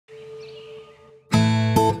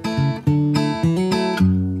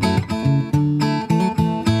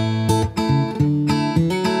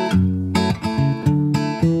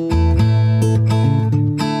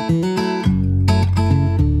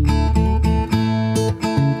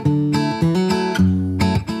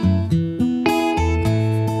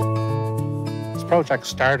project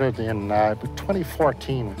started in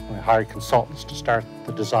 2014. We hired consultants to start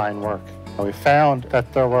the design work. We found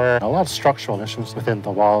that there were a lot of structural issues within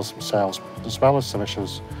the walls themselves, as well as some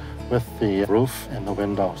issues with the roof and the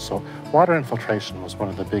window. So water infiltration was one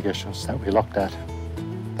of the big issues that we looked at.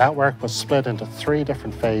 That work was split into 3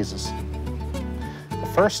 different phases.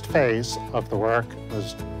 The first phase of the work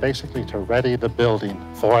was basically to ready the building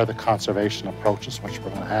for the conservation approaches, which were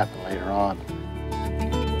going to happen later on.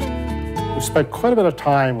 We spent quite a bit of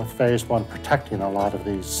time with phase 1 protecting a lot of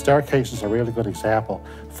these. Staircase is a really good example.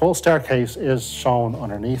 Full staircase is shown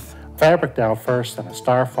underneath. Fabric down first, and a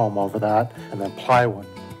styrofoam over that, and then plywood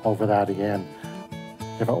over that again.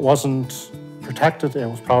 If it wasn't protected, it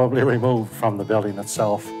was probably removed from the building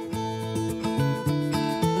itself.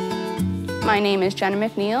 My name is Jenna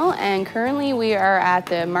McNeil, and currently we are at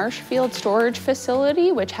the Marshfield Storage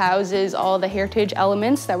Facility, which houses all the heritage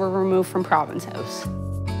elements that were removed from Province House.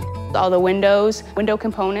 All the windows, window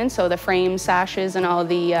components, so the frames, sashes, and all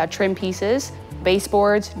the trim pieces,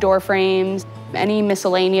 baseboards, door frames, any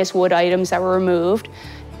miscellaneous wood items that were removed.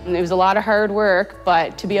 And it was a lot of hard work,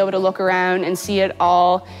 but to be able to look around and see it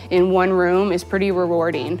all in one room is pretty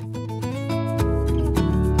rewarding.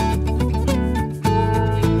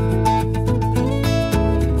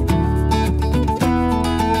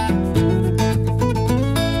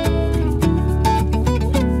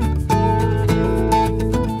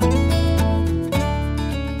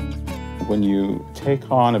 When you take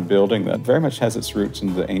on a building that very much has its roots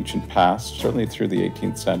in the ancient past, certainly through the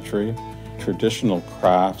 18th century, traditional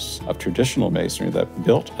crafts of traditional masonry that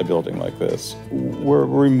built a building like this were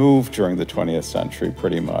removed during the 20th century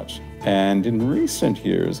pretty much. And in recent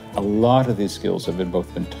years, a lot of these skills have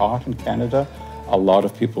been taught in Canada. A lot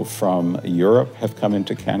of people from Europe have come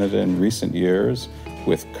into Canada in recent years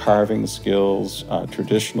with carving skills,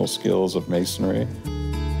 traditional skills of masonry.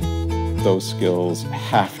 Those skills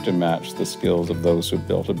have to match the skills of those who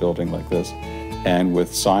built a building like this. And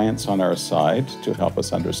with science on our side to help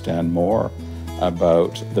us understand more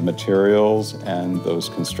about the materials and those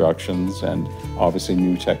constructions, and obviously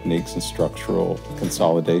new techniques and structural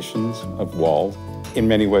consolidations of walls. In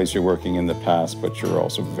many ways, you're working in the past, but you're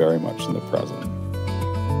also very much in the present.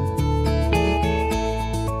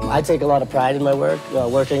 I take a lot of pride in my work,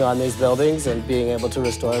 working on these buildings and being able to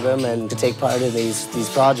restore them and to take part in these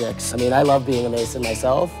projects. I mean, I love being a mason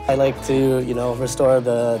myself. I like to, restore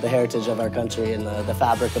the heritage of our country and the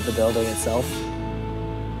fabric of the building itself.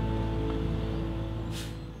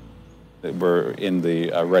 We're in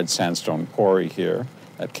the red sandstone quarry here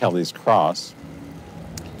at Kelly's Cross.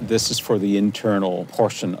 This is for the internal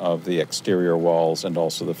portion of the exterior walls and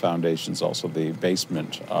also the foundations, also the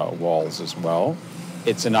basement walls as well.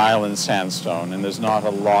 It's an island sandstone, and there's not a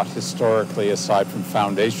lot historically, aside from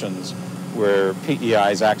foundations, where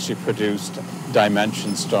PEI's actually produced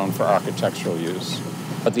dimension stone for architectural use.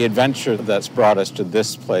 But the adventure that's brought us to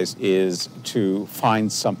this place is to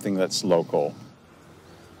find something that's local.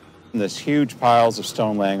 And there's huge piles of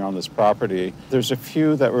stone laying on this property. There's a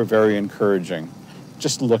few that were very encouraging.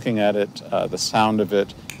 Just looking at it, the sound of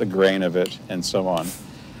it, the grain of it, and so on.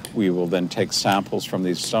 We will then take samples from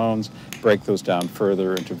these stones, break those down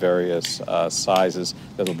further into various sizes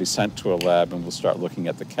that will be sent to a lab, and we'll start looking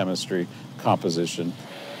at the chemistry, composition.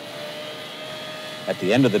 At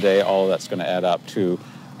the end of the day, all of that's going to add up to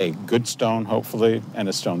a good stone, hopefully, and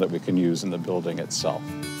a stone that we can use in the building itself.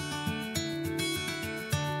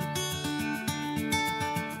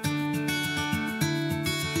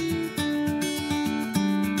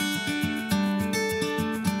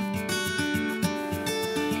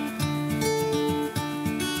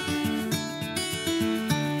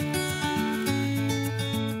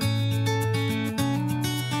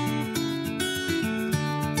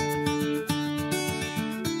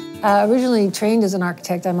 Originally trained as an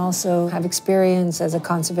architect, I also have experience as a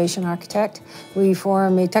conservation architect. We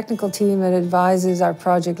form a technical team that advises our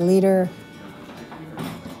project leader.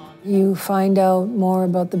 You find out more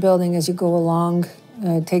about the building as you go along.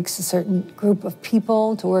 It takes a certain group of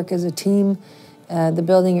people to work as a team. The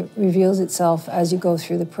building reveals itself as you go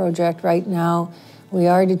through the project. Right now, we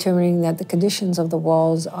are determining that the conditions of the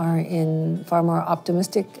walls are in far more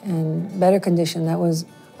optimistic and better condition than was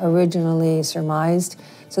originally surmised.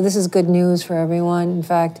 So this is good news for everyone. In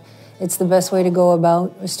fact, it's the best way to go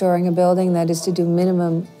about restoring a building, that is to do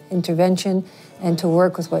minimum intervention and to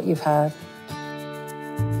work with what you've had.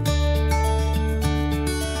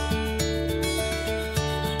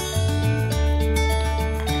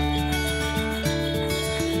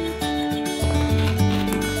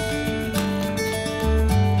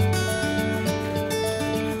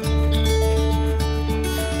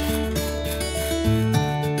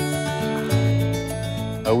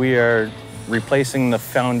 we are replacing the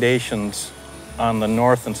foundations on the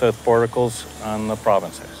north and south porticles on the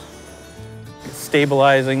Province House.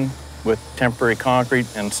 Stabilizing with temporary concrete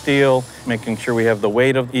and steel, making sure we have the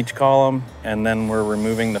weight of each column, and then we're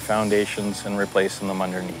removing the foundations and replacing them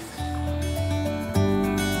underneath.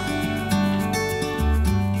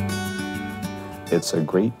 It's a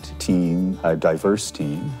great team, a diverse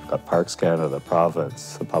team. We've got Parks Canada, the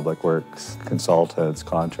province, the public works, consultants,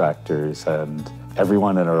 contractors, and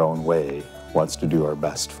everyone in our own way wants to do our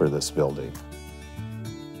best for this building.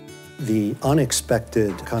 The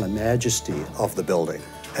unexpected kind of majesty of the building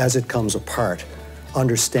as it comes apart,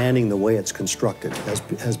 understanding the way it's constructed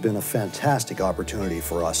has been a fantastic opportunity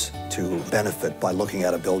for us to benefit by looking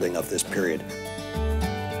at a building of this period.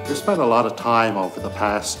 We spent a lot of time over the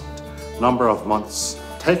past number of months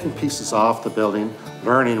taking pieces off the building,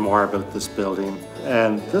 learning more about this building,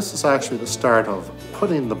 and this is actually the start of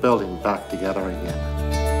putting the building back together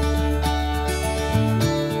again.